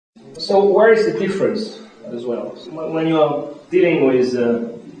So where is the difference as well? When you are dealing with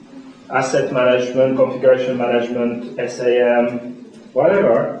asset management, configuration management, SAM,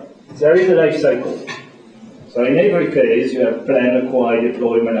 whatever, there is a life cycle. So in every case, you have plan, acquire,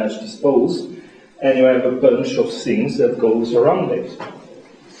 deploy, manage, dispose, and you have a bunch of things that goes around it.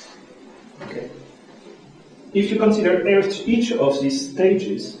 Okay. If you consider each of these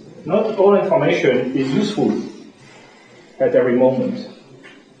stages, not all information is useful at every moment.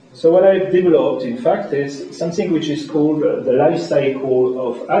 So what I've developed, in fact, is something which is called the life cycle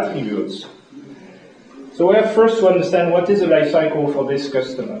of attributes. So we have first to understand what is the life cycle for this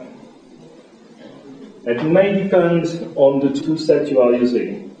customer. It may depend on the tool set you are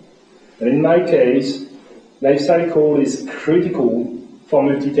using. And in my case, life cycle is critical for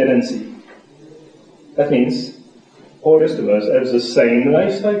multi-tenancy. That means all customers have the same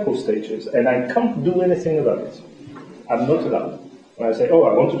life cycle stages, and I can't do anything about it. I'm not allowed. When I say, oh,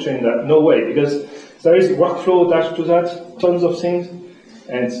 I want to change that, no way, because there is workflow attached to that, tons of things,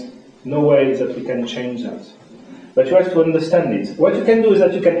 and no way that we can change that. But you have to understand it. What you can do is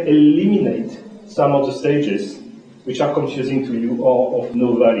that you can eliminate some of the stages which are confusing to you or of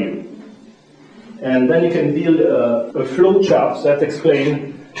no value. And then you can build a flow chart that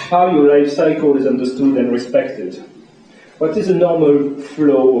explains how your life cycle is understood and respected. What is a normal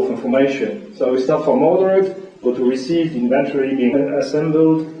flow of information? So we start from ordered, go to received, inventory, being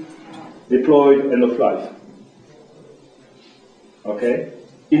assembled, deployed, end of life. Okay?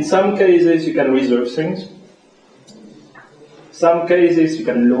 In some cases, you can reserve things. Some cases, you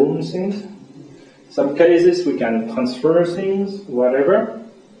can loan things. Some cases, we can transfer things, whatever.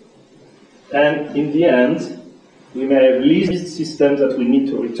 And in the end, we may have leased systems that we need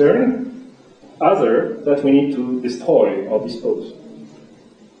to return, other that we need to destroy or dispose.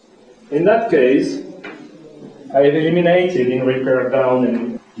 In that case, I have eliminated in repair down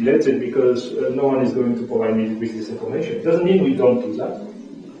and deleted because no one is going to provide me with this information. It doesn't mean we don't do that.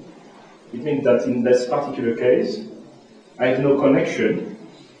 It means that in this particular case, I have no connection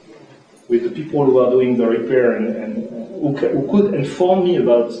with the people who are doing the repair and who could inform me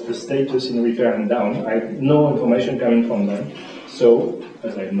about the status in repair and down. I have no information coming from them. So,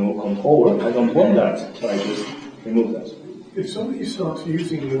 as I have no control, I don't want that. So I just remove that. If somebody starts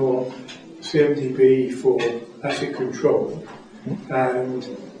using your CMDB for asset control and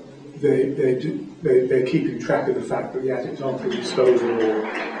they're keeping track of the fact that the assets aren't being stolen,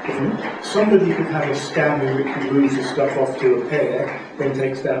 or somebody could have a scam in which he moves the stuff off to repair, then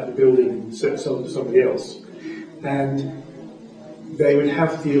takes it out of the building and sets it to somebody else. And they would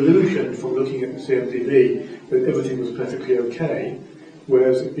have the illusion from looking at the CMDB that everything was perfectly okay,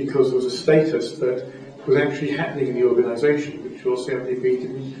 whereas because there was a status that was actually happening in the organisation, which your CMDB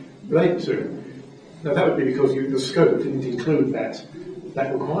didn't relate to. Now that would be because the scope didn't include that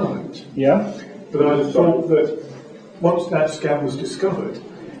requirement. Yeah. But I thought that once that scam was discovered,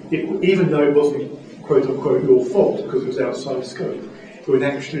 even though it wasn't quote unquote your fault because it was outside scope, it would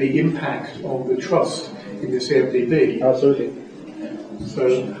actually impact on the trust in the CMDB. Absolutely.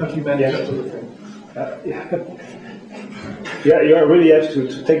 So how do you manage that sort of thing? Yeah, you really have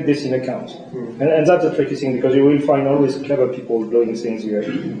to take this in account. And that's a tricky thing because you will find always clever people doing things you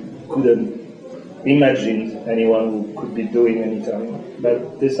couldn't imagine anyone who could be doing anytime.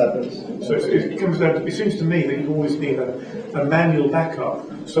 But this happens. So it comes down to, it seems to me that you always need a manual backup,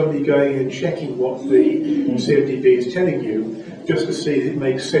 somebody going and checking what the CMDB is telling you, just to see if it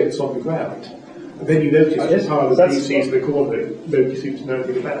makes sense on the ground. And then you notice as part of the PCs in the corner that nobody seems to know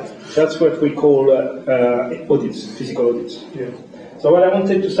anything about. That's what we call audits, physical audits. Yeah. So what I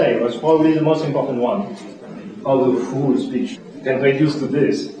wanted to say was probably the most important one, although full speech can reduce to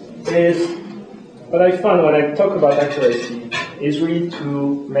this, is what I found when I talk about accuracy is really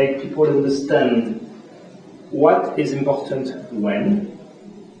to make people understand what is important when,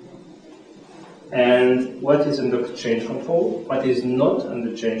 and what is under change control, what is not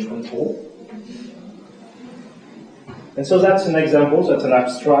under change control. And so that's an example, that's an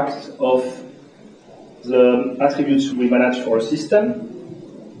abstract of the attributes we manage for a system.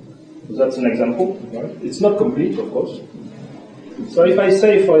 So that's an example. Right? It's not complete, of course. So if I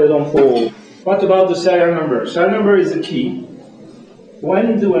say, for example, what about the serial number? Serial number is the key.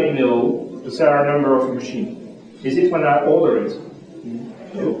 When do I know the serial number of a machine? Is it when I order it?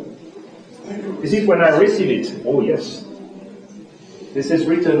 No. Is it when I receive it? Oh, yes. This is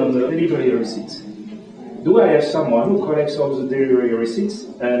written on the delivery receipt. Do I have someone who collects all the delivery receipts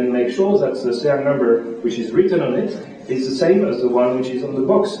and makes sure that the serial number which is written on it is the same as the one which is on the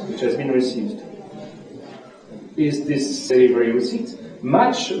box which has been received? Is this delivery receipt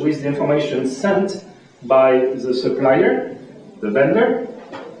match with the information sent by the supplier, the vendor,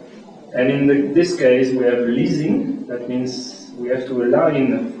 And in this case, we have leasing. That means we have to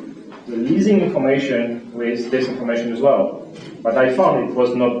align the leasing information with this information as well. But I found it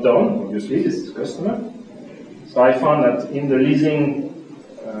was not done, obviously, this is the customer. So I found that in the leasing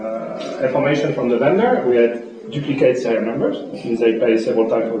information from the vendor, we had duplicate serial numbers, which means they pay several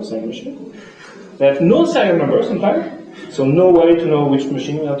times for the same machine. They have no serial numbers sometimes, so no way to know which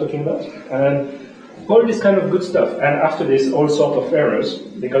machine we are talking about. And all this kind of good stuff. And after this, all sort of errors,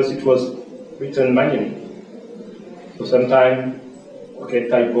 because it was written manually. So sometimes, okay,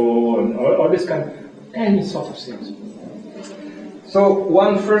 typo, and all this kind of, any sort of things. So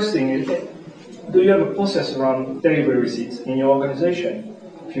one first thing is, do you have a process around delivery receipts in your organization?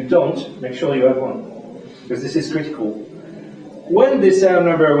 If you don't, make sure you have one, because this is critical. When this serial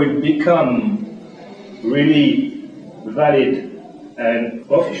number will become really valid and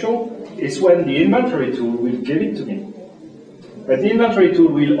official, it's when the inventory tool will give it to me. But the inventory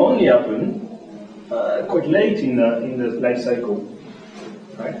tool will only happen quite late in the life cycle.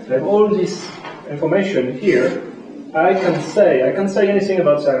 Right? I have all this information here. I can say anything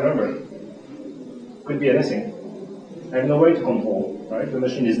about serial number. Could be anything. I have no way to control. Right? The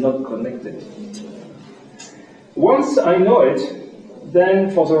machine is not connected. Once I know it, then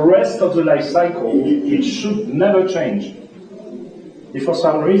for the rest of the life cycle, it should never change. If for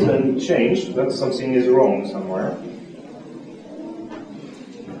some reason it changed, then something is wrong somewhere.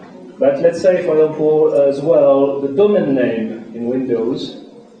 But let's say, for example, as well, the domain name in Windows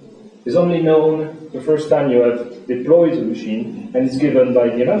is only known the first time you have deployed the machine, and it's given by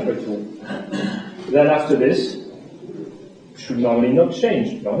the inventory tool. Then after this, it should normally not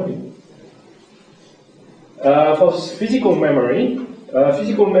change, normally. For physical memory,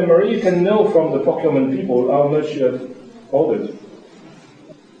 you can know from the procurement people how much you have ordered.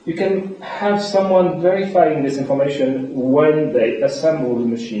 You can have someone verifying this information when they assemble the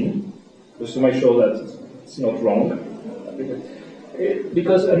machine, just to make sure that it's not wrong.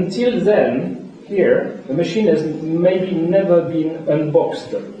 Because until then, here, the machine has maybe never been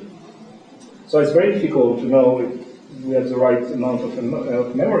unboxed. So it's very difficult to know if we have the right amount of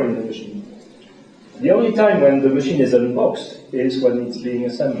memory in the machine. The only time when the machine is unboxed is when it's being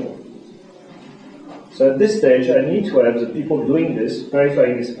assembled. So at this stage, I need to have the people doing this,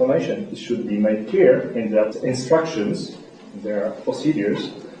 verifying this information. It should be made clear in their instructions, their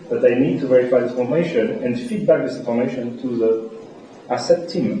procedures, that they need to verify this information and feedback this information to the asset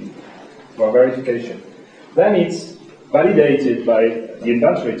team for verification. Then it's validated by the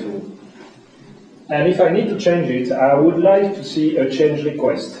inventory tool. And if I need to change it, I would like to see a change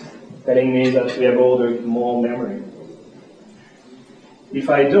request telling me that we have ordered more memory. If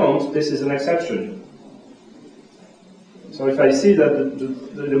I don't, this is an exception. So if I see that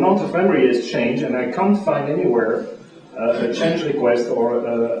the amount of memory has changed and I can't find anywhere a change request or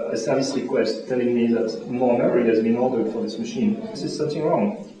a service request telling me that more memory has been ordered for this machine, this is something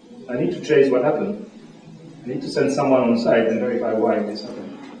wrong. I need to chase what happened. I need to send someone on site and verify why this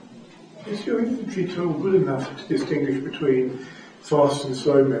happened. Is your inventory tool good enough to distinguish between fast and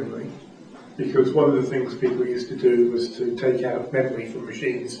slow memory? Because one of the things people used to do was to take out memory from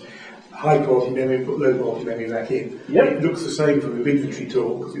machines, high quality memory, and put low quality memory back in. Yep. It looks the same from the inventory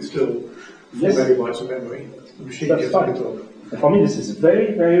tool because it's still 4 megabytes of memory. The machine That's gets fine. And for me, this is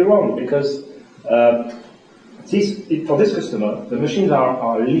very, very wrong because for this customer, the machines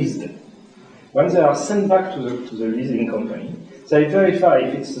are leased. When they are sent back to the leasing company, they verify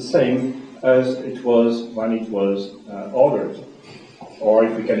if it's the same as it was when it was ordered, or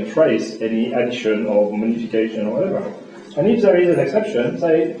if we can trace any addition or modification or whatever. And if there is an exception,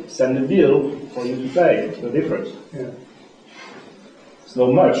 they send a bill for you to pay the difference. Yeah. It's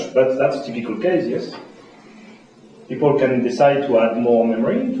not much, but that's a typical case, yes. People can decide to add more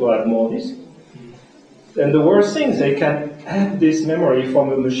memory, to add more disk. And the worst thing is they can add this memory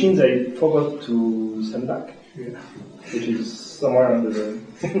from a machine they forgot to send back, which is somewhere under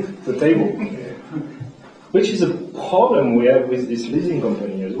the table. Yeah. Which is a problem we have with this leasing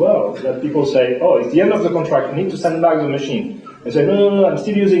company as well, that people say, oh, it's the end of the contract, you need to send back the machine. I say, no, I'm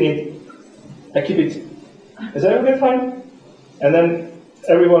still using it, I keep it. I say, okay, fine. And then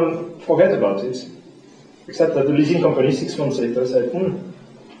everyone forget about it, except that the leasing company 6 months later said,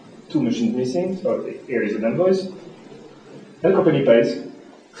 2 machines missing, so here is an invoice. And the company pays,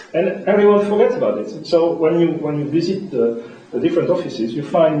 and everyone forgets about it. So when you visit the different offices, you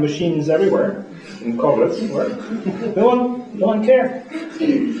find machines everywhere, in cupboards, where no one cares.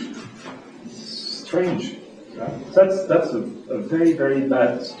 Strange. That's a very, very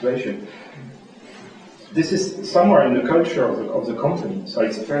bad situation. This is somewhere in the culture of the company, so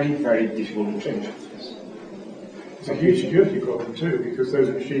it's very, very difficult to change. It's a huge security problem too, because those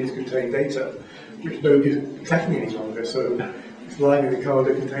machines contain data which nobody's tracking any longer, so it's lying in the code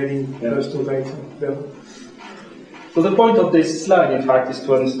containing personal data. Yeah. So the point of this slide, in fact, is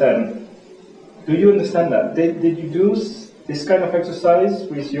to understand. Do you understand that? Did you do this kind of exercise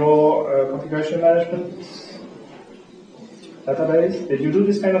with your configuration management database? Did you do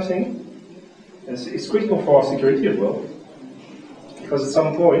this kind of thing? It's critical for security as well. Because at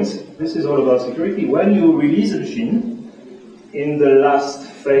some point, this is all about security. When you release a machine in the last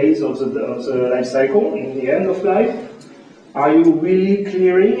phase of the life cycle, in the end of life, are you really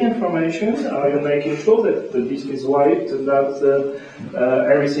clearing information? Are you making sure that the disk is wiped and that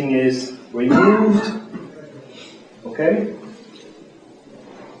everything is removed? Okay?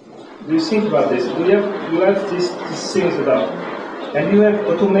 Do you think about this? You have these things about, and you have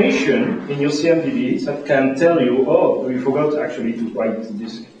automation in your CMDB that can tell you, oh, we forgot actually to wipe the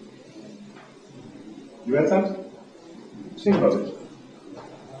disk. You have that? Think about it.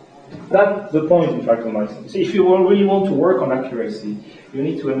 That's the point, in fact, of my thing. See, if you really want to work on accuracy, you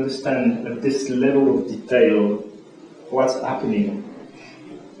need to understand at this level of detail what's happening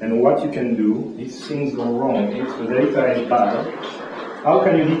and what you can do if things go wrong, if the data is bad. How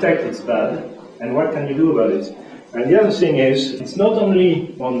can you detect it's bad, and what can you do about it? And the other thing is, it's not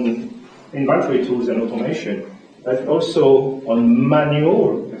only on inventory tools and automation, but also on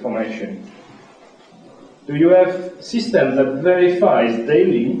manual information. Do you have a system that verifies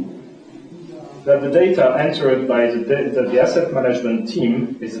daily that the data entered by the asset management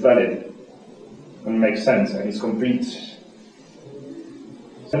team is valid and makes sense and is complete?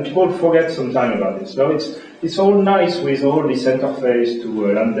 And people forget some time about this. So it's all nice with all this interface to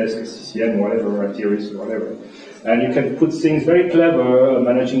Landesk, SCCM, whatever, Arteris, whatever. And you can put things very clever,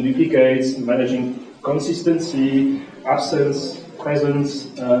 managing duplicates, managing consistency, absence, presence,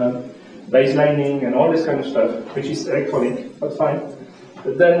 baselining, and all this kind of stuff, which is electronic, but fine.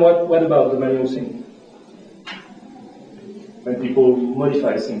 But then what about the manual thing? When people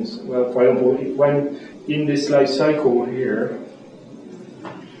modify things. Well, for example, when in this life cycle here,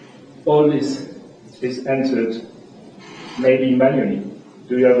 all this is entered maybe manually.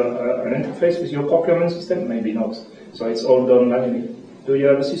 Do you have an interface with your procurement system? Maybe not. So it's all done manually. Do you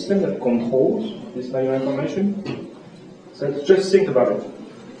have a system that controls this manual information? So just think about it.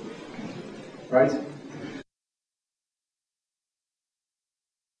 Right?